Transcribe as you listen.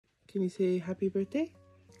Can you say happy birthday?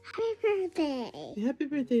 Happy birthday. Say happy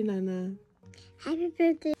birthday, Nana. Happy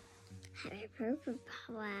birthday. Happy birthday,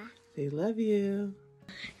 Papa. Say love you.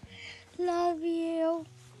 Love you.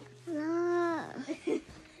 Love.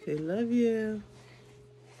 Say love you.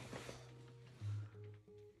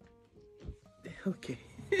 Okay.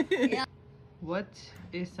 Yeah. What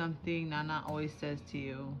is something Nana always says to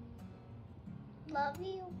you? Love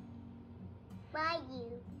you. Bye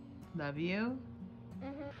you. Love you?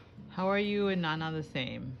 Mm-hmm. How are you and Nana the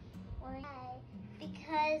same? Why?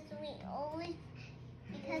 Because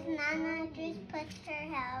Nana just puts her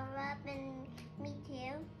hair up and me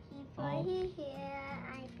too. He put his hair,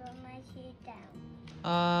 I put my hair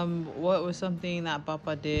down. What was something that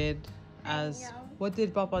Papa did what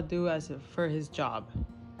did Papa do for his job?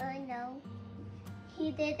 Oh no.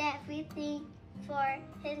 He did everything for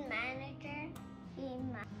his manager.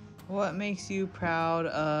 What makes you proud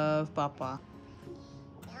of Papa?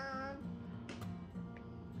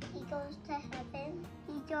 He goes to heaven.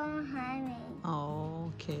 He don't have me.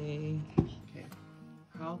 Oh, okay. Okay.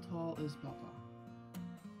 How tall is Papa?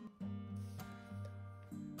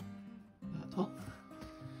 That tall?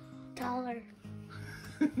 Taller.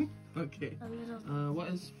 Okay. A little.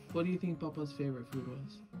 What do you think Papa's favorite food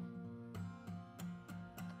was?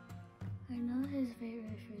 I know his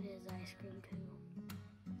favorite food is ice cream too.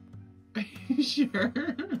 Are you sure?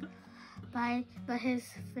 But his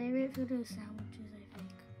favorite food is sandwiches, I think.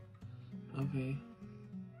 Okay.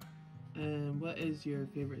 And what is your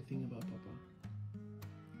favorite thing about Papa?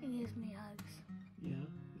 He gives me hugs. Yeah?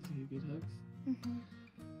 Does he give good hugs? Mm-hmm.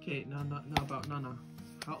 Okay, now about Nana.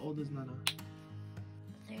 How old is Nana?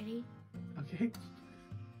 30. Okay.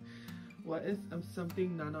 What is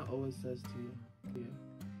something Nana always says to you?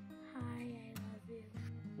 Hi, I love you.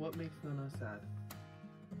 What makes Nana sad?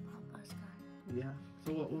 Papa's gone. Yeah.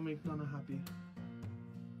 So what will make Nana happy?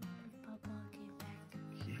 If Papa came back.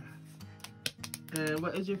 Yeah. And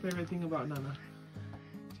what is your favorite thing about Nana?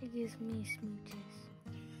 She gives me smooches.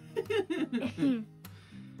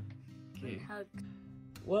 Okay. Hugs.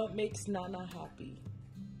 What makes Nana happy?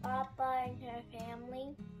 Papa and her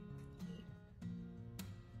family.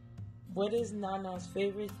 What is Nana's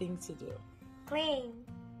favorite thing to do? Clean.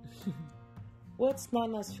 What's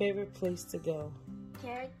Nana's favorite place to go?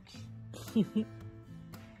 Church.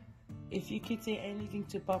 If you could say anything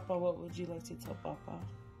to Papa, what would you like to tell Papa?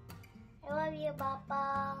 I love you,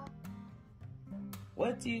 Papa.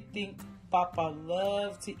 What do you think Papa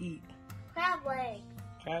loves to eat? Crab legs.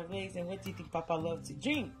 Crab legs. And what do you think Papa loves to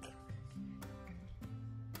drink?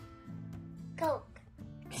 Coke.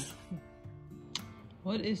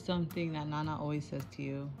 What is something that Nana always says to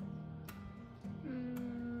you?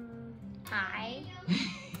 Hi.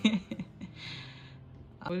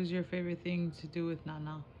 What is your favorite thing to do with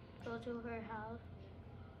Nana? Go to her house.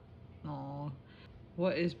 No.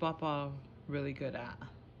 What is Papa really good at?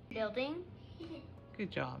 Building.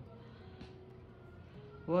 Good job.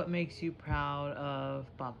 What makes you proud of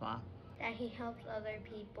Papa? That he helps other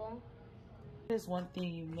people. What is one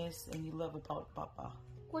thing you miss and you love about Papa?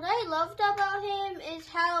 What I loved about him is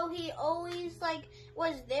how he always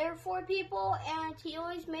was there for people, and he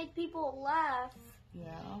always made people laugh.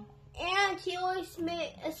 Yeah. And he always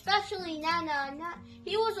made, especially Nana.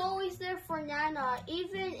 He was always there for Nana,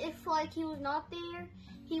 even if he was not there.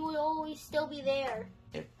 He would always still be there.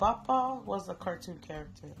 If Papa was a cartoon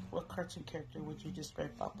character, what cartoon character would you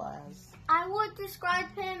describe Papa as? I would describe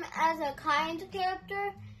him as a kind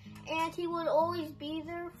character, and he would always be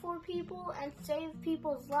there for people and save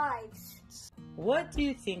people's lives. What do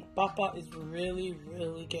you think Papa is really,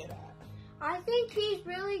 really good at? I think he's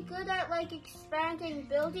really good at expanding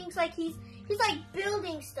buildings. He's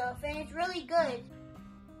building stuff, and it's really good.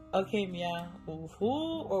 Okay, Mia.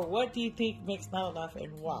 Who or what do you think makes Nana laugh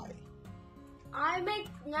and why? I make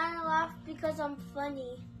Nana laugh because I'm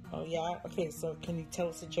funny. Oh yeah? Okay, so can you tell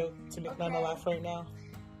us a joke to make Nana laugh right now?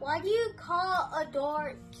 Why do you call a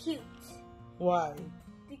door cute? Why?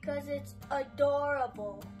 Because it's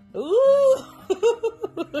adorable. Ooh!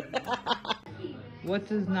 What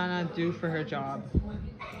does Nana do for her job?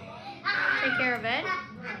 Take care of it.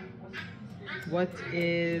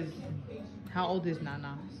 How old is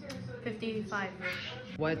Nana? 55.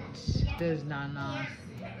 What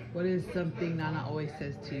is something Nana always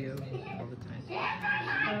says to you all the time?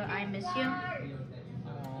 I miss you.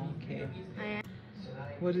 Oh, okay.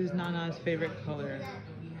 What is Nana's favorite color?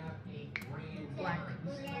 Black.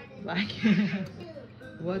 Black.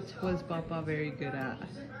 What was Papa very good at?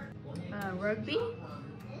 Rugby.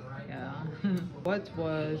 Yeah. What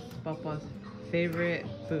was Papa's favorite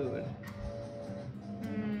food?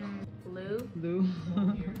 Blue. Blue.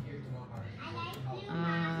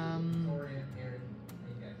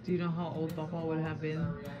 Do you know how old Papa would have been?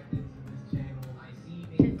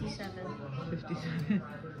 57. 57.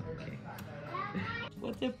 Okay.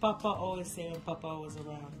 What did Papa always say when Papa was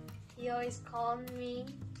around? He always called me.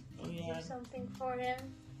 Oh yeah. Do something for him.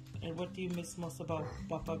 And what do you miss most about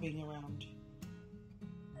Papa being around?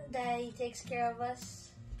 That he takes care of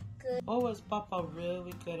us. Good. What was Papa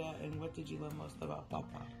really good at, and what did you love most about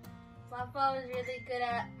Papa? Papa was really good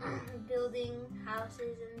at building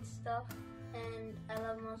houses and stuff. And I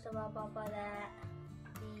love most about Papa that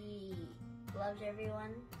he loves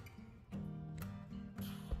everyone.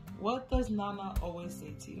 What does Nana always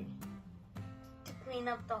say to you? To clean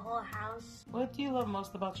up the whole house. What do you love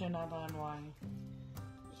most about your Nana and why?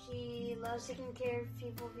 She loves taking care of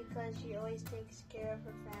people because she always takes care of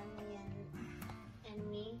her family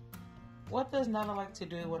and me. What does Nana like to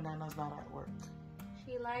do when Nana's not at work?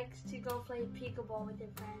 She likes to go play peekaball with her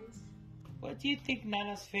friends. What do you think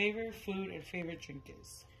Nana's favorite food and favorite drink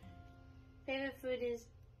is? Favorite food is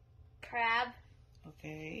crab.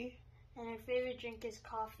 Okay. And her favorite drink is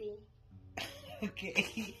coffee.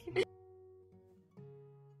 Okay.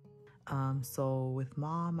 So with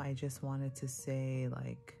Mom, I just wanted to say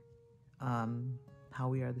like how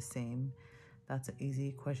we are the same. That's an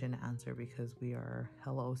easy question to answer because we are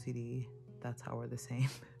hella OCD. That's how we're the same.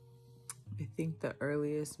 I think the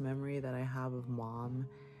earliest memory that I have of Mom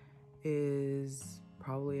is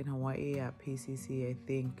probably in Hawaii at PCC.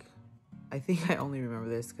 I think I only remember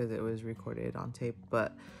this because it was recorded on tape,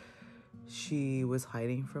 but she was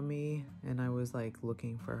hiding from me and I was like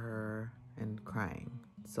looking for her and crying.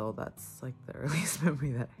 So that's like the earliest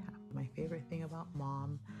memory that I have. My favorite thing about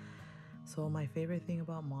Mom. So my favorite thing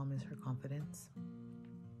about Mom is her confidence.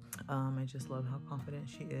 I just love how confident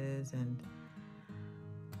she is, and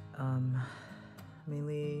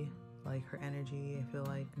mainly like her energy. I feel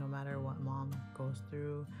like no matter what Mom goes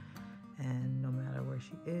through and no matter where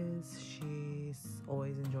she is, she's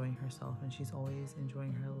always enjoying herself and she's always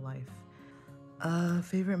enjoying her life.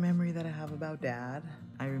 Favorite memory that I have about Dad.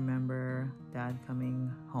 I remember Dad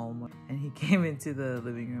coming home and he came into the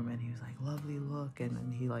living room and he was like, lovely look. And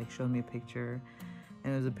then he like showed me a picture,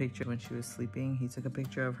 and it was a picture when she was sleeping. He took a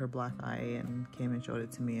picture of her black eye and came and showed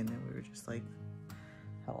it to me, and then we were just like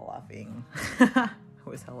hella laughing. I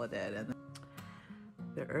was hella dead. And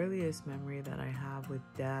the earliest memory that I have with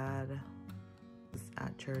Dad was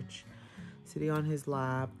at church, sitting on his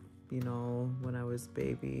lap, you know, when I was a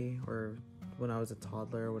baby or when I was a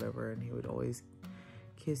toddler or whatever, and he would always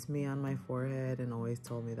kiss me on my forehead and always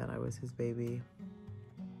told me that I was his baby.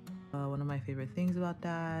 One of my favorite things about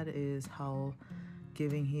Dad is how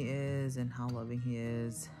giving he is and how loving he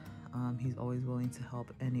is. He's always willing to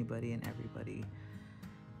help anybody and everybody.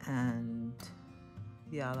 And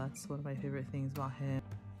yeah, that's one of my favorite things about him.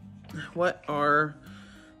 What are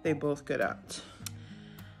they both good at?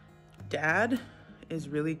 Dad is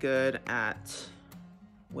really good at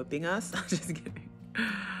whipping us. Just kidding.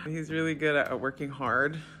 He's really good at working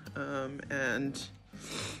hard, and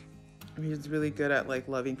he's really good at like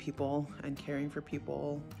loving people and caring for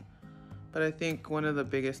people. But I think one of the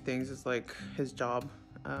biggest things is like his job.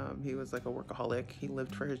 He was like a workaholic. He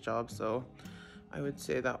lived for his job, so I would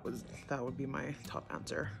say that would be my top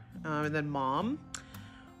answer. And then Mom,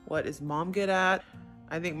 what is Mom good at?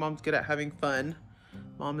 I think Mom's good at having fun.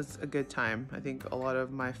 Mom is a good time. I think a lot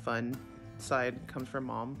of my fun side comes from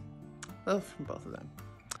Mom. Well, from both of them.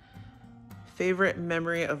 Favorite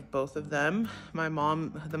memory of both of them.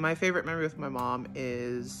 My favorite memory with my mom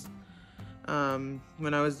is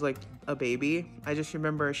when I was like a baby. I just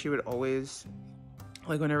remember she would always,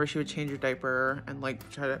 like whenever she would change your diaper and like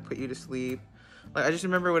try to put you to sleep. Like I just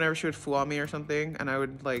remember whenever she would foo on me or something, and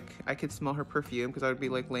I could smell her perfume because I would be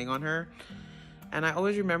like laying on her. And I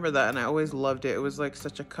always remember that, and I always loved it. It was like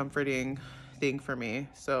such a comforting thing for me.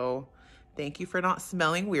 So thank you for not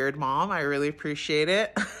smelling weird, Mom. I really appreciate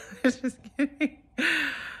it. Just kidding.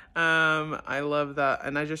 I love that.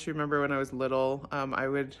 And I just remember when I was little, I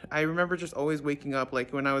remember just always waking up,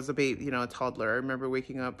 like when I was a baby, you know, a toddler. I remember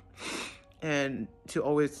waking up and to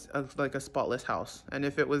always like a spotless house. And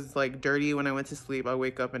if it was like dirty when I went to sleep, I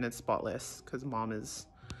wake up and it's spotless because Mom is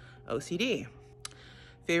OCD.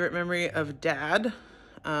 Favorite memory of Dad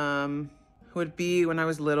would be when I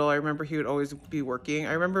was little. I remember he would always be working.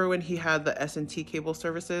 I remember when he had the S&T cable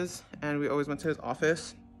services and we always went to his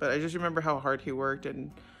office, but I just remember how hard he worked.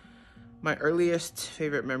 And my earliest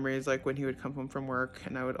favorite memory is like when he would come home from work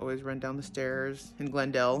and I would always run down the stairs in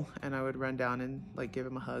Glendale and I would run down and like give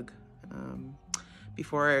him a hug.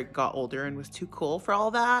 Before I got older and was too cool for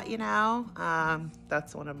all that, you know.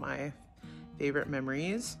 That's one of my favorite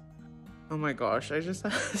memories. Oh my gosh, I just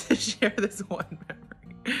have to share this one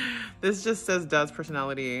memory. This just says Dad's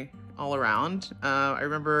personality all around. I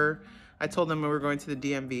remember I told him we were going to the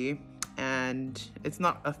DMV, and it's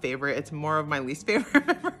not a favorite. It's more of my least favorite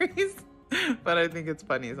memories, but I think it's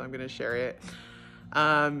funny, so I'm gonna share it.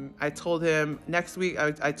 I told him next week,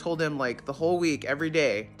 I told him like the whole week, every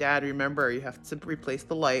day, Dad, remember you have to replace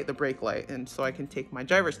the light, the brake light, and so I can take my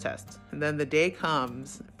driver's test. And then the day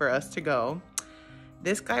comes for us to go.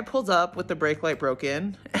 This guy pulls up with the brake light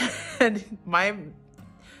broken, and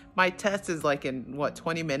my test is like in what,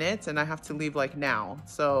 20 minutes, and I have to leave like now.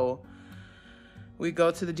 So we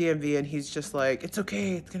go to the DMV, and he's just like, it's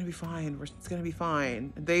okay, it's gonna be fine, it's gonna be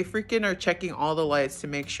fine. They freaking are checking all the lights to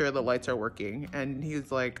make sure the lights are working, and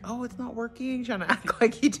he's like, oh, it's not working, trying to act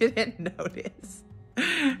like he didn't notice.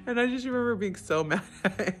 And I just remember being so mad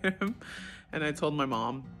at him. And I told my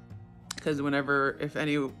mom, because whenever,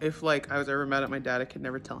 if like I was ever mad at my dad, I could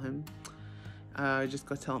never tell him. I just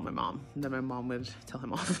go tell my mom, and then my mom would tell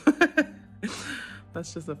him off.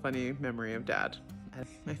 That's just a funny memory of Dad.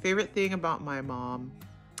 My favorite thing about my mom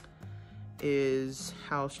is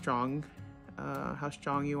how strong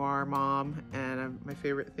you are, Mom. And my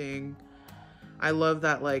favorite thing, I love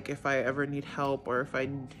that, like, if I ever need help or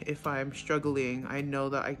if I'm struggling, I know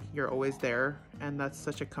that you're always there, and that's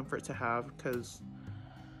such a comfort to have, because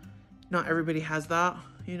not everybody has that,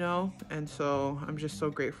 you know. And so I'm just so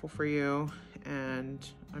grateful for you, and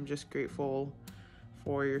I'm just grateful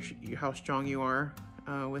for how strong you are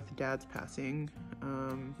with Dad's passing.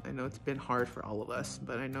 I know it's been hard for all of us,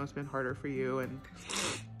 but I know it's been harder for you, and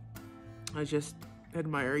I just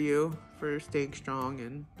admire you for staying strong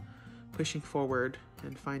and pushing forward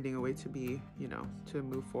and finding a way to be, you know, to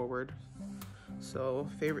move forward. So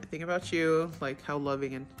favorite thing about you, like how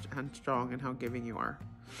loving and strong and how giving you are.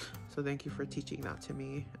 So thank you for teaching that to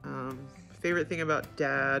me. Favorite thing about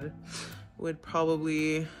Dad would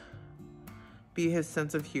probably be his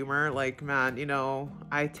sense of humor. Like, man, you know,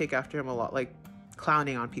 I take after him a lot, like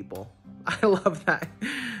clowning on people. I love that.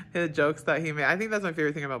 The jokes that he made. I think that's my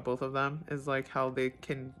favorite thing about both of them, is like how they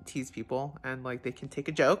can tease people and like they can take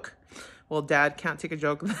a joke. Well, Dad can't take a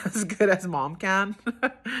joke as good as Mom can.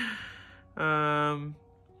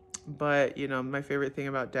 But you know, my favorite thing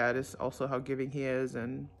about Dad is also how giving he is,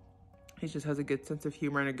 and he just has a good sense of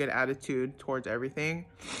humor and a good attitude towards everything.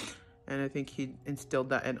 And I think he instilled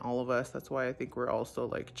that in all of us. That's why I think we're all so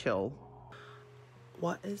like chill.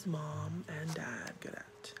 What is Mom and Dad good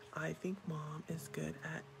at? I think Mom is good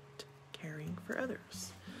at caring for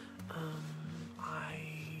others.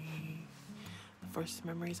 The first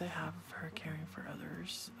memories I have of her caring for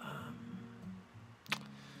others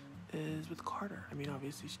is with Carter. I mean,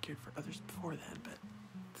 obviously she cared for others before then, but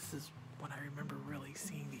this is when I remember really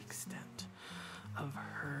seeing the extent of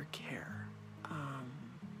her care.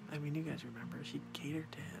 I mean, you guys remember, she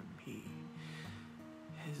catered to him.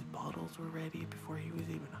 His bottles were ready before he was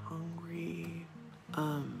even hungry.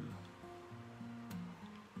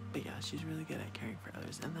 But yeah, she's really good at caring for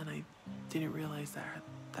others. And then I didn't realize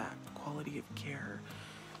that quality of care,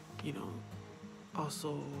 you know,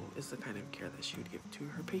 also is the kind of care that she would give to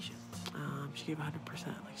her patients. She gave 100%,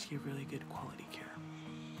 like she gave really good quality care.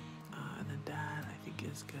 And then Dad, I think,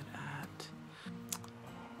 is good at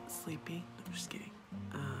sleeping. No, I'm just kidding.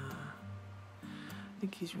 I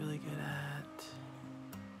think he's really good at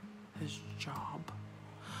his job.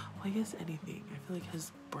 Well, I guess anything. I feel like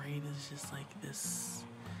his brain is just like this.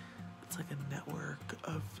 It's like a network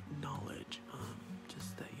of knowledge,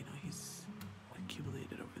 just that, you know, he's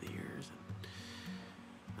accumulated over the years.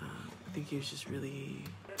 And I think he was just really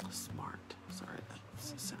smart. Sorry,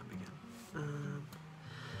 that's Sam again.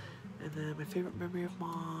 And then my favorite memory of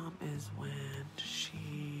Mom is when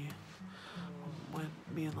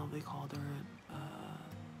me and Lovely called her and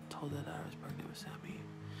told her that I was pregnant with Sammy.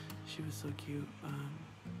 She was so cute.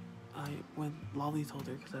 When Lovely told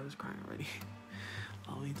her, because I was crying already,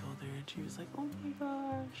 Lovely told her, and she was like, oh my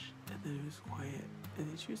gosh. And then it was quiet, and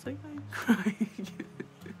then she was like, I'm crying.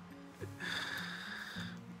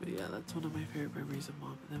 But yeah, that's one of my favorite memories of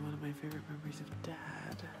Mom. And then one of my favorite memories of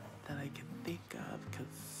Dad that I can think of,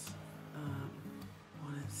 because I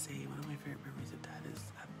want to say one of my favorite memories of Dad is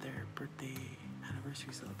at their birthday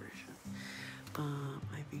anniversary celebration.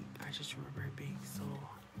 I think I just remember being so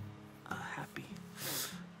happy,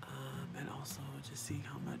 and also just seeing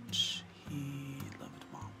how much he loved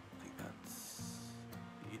Mom. I think that's,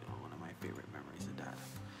 you know, one of my favorite memories of Dad.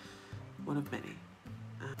 One of many.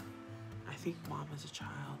 I think Mom as a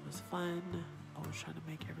child was fun, always trying to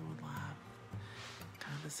make everyone laugh,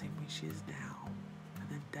 kind of the same way she is now. And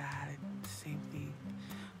then Dad, same thing,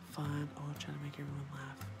 fun, always trying to make everyone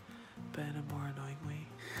laugh, but in a more annoying way.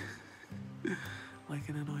 Like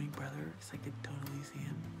an annoying brother, because I could totally see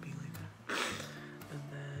him being like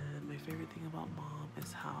favorite thing about mom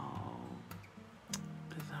is how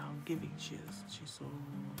giving she is.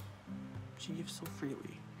 She gives so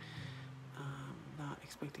freely, not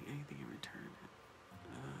expecting anything in return.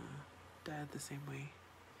 Dad the same way.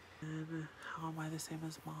 And how am I the same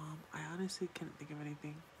as mom? I honestly can't think of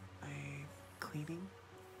anything. Cleaning,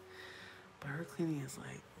 but her cleaning is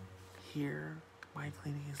like here. My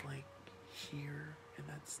cleaning is like here, and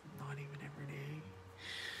that's not even every day.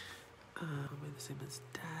 I'm the same as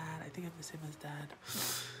dad. I think I'm the same as dad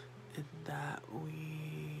in that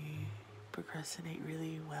we procrastinate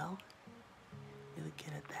really well. Really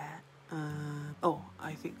good at that.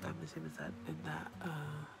 I think I'm the same as dad in that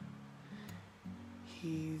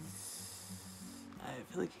I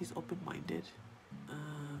feel like he's open-minded.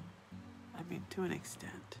 I mean, to an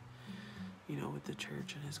extent, you know, with the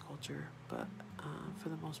church and his culture, but for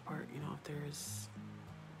the most part, you know, if there's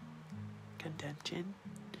contention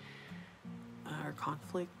or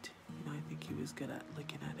conflict, you know, I think he was good at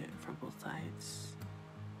looking at it from both sides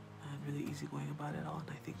and really easygoing about it all, and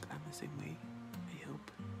I think I'm the same way, I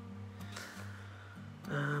hope.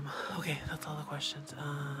 Okay, that's all the questions.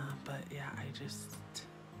 But yeah, I just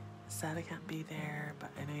sad I can't be there, but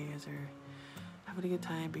I know you guys are having a good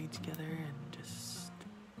time being together and just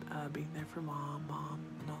being there for mom. Mom,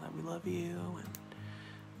 know that we love you, and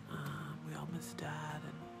we all miss dad,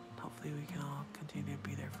 and hopefully we can all continue to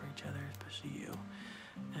be there for each other, especially you.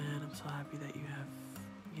 And I'm so happy that you have,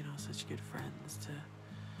 you know, such good friends to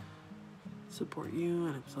support you,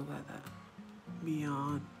 and I'm so glad that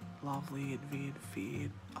Mion, Lovely, and V and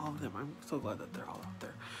Feed, all of them, I'm so glad that they're all out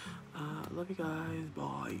there. Love you guys,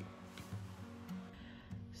 bye.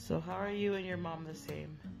 So how are you and your mom the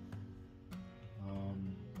same?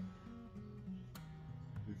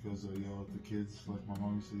 Because I yell at the kids like my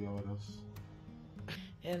mom used to yell at us.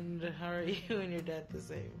 And how are you and your dad the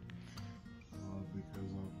same?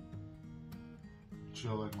 Because I'm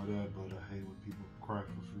chill like my dad, but I hate when people cry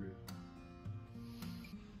for free.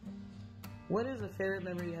 What is a favorite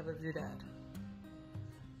memory you have of your dad?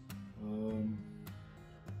 When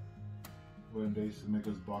they used to make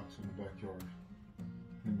us box in the backyard.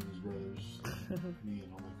 Him and his brothers, me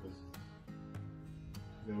and all my cousins.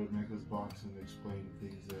 They would make us box and explain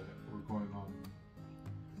things that were going on.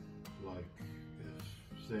 Like,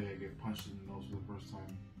 if, say, I get punched in the nose for the first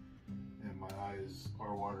time and my eyes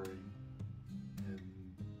are watering, and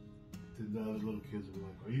the other little kids would be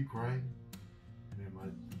like, "Are you crying?" And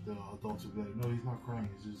then the adults would be like, "No, he's not crying.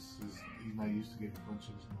 He's not used to getting punched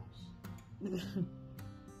in his nose."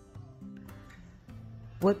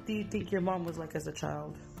 What do you think your mom was like as a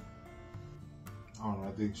child? I don't know.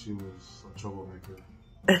 I think she was a troublemaker.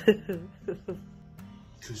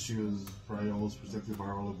 Because she was probably almost protected by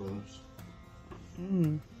her older brothers.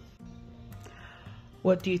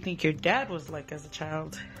 What do you think your dad was like as a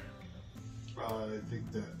child? I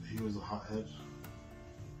think that he was a hothead.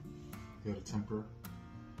 He had a temper.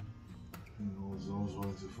 And was always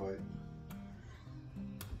willing to fight.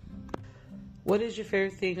 What is your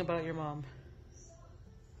favorite thing about your mom?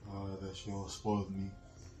 That she always spoiled me.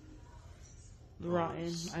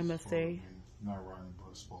 Rotten, I must say. Me. Not rotten,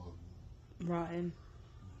 but spoiled me. Rotten.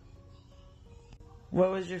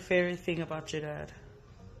 What was your favorite thing about your dad?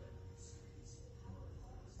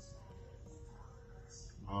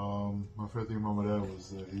 My favorite thing about my dad was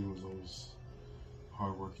that he was always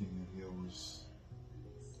hardworking, and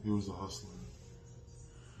he was a hustler.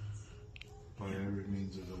 By every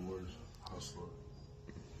means of the word, hustler.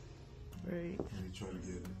 Right. And he tried to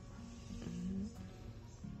get it.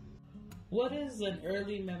 What is an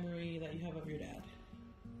early memory that you have of your dad?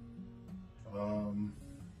 When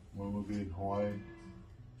we'd be in Hawaii,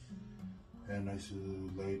 and I used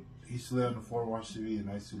to lay on the floor, watch TV, and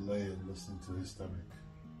I used to lay and listen to his stomach.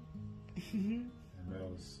 And I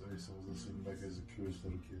was listening like as a curious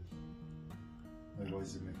little kid. Like, why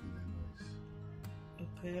is it making that noise?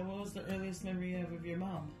 Okay, and what was the earliest memory you have of your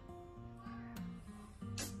mom?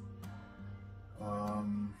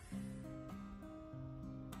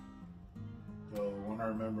 The one I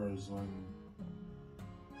remember is when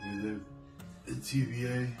we lived in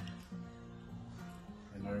TVA,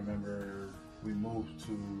 and I remember we moved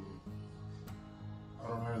to, I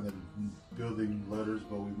don't remember the building letters,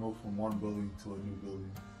 but we moved from one building to a new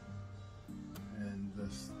building, and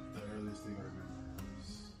that's the earliest thing I remember was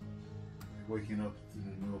like waking up in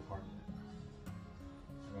a new apartment.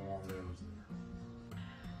 My mom and dad was there.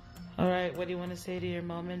 All right, what do you want to say to your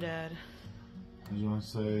mom and dad? I just want to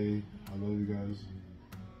say I love you guys.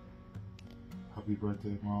 Happy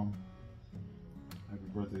birthday, Mom. Happy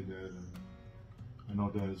birthday, Dad. And I know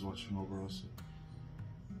Dad is watching over us,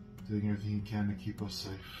 doing everything he can to keep us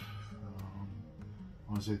safe.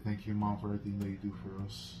 want to say thank you, Mom, for everything that you do for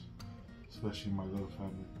us, especially my little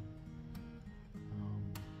family.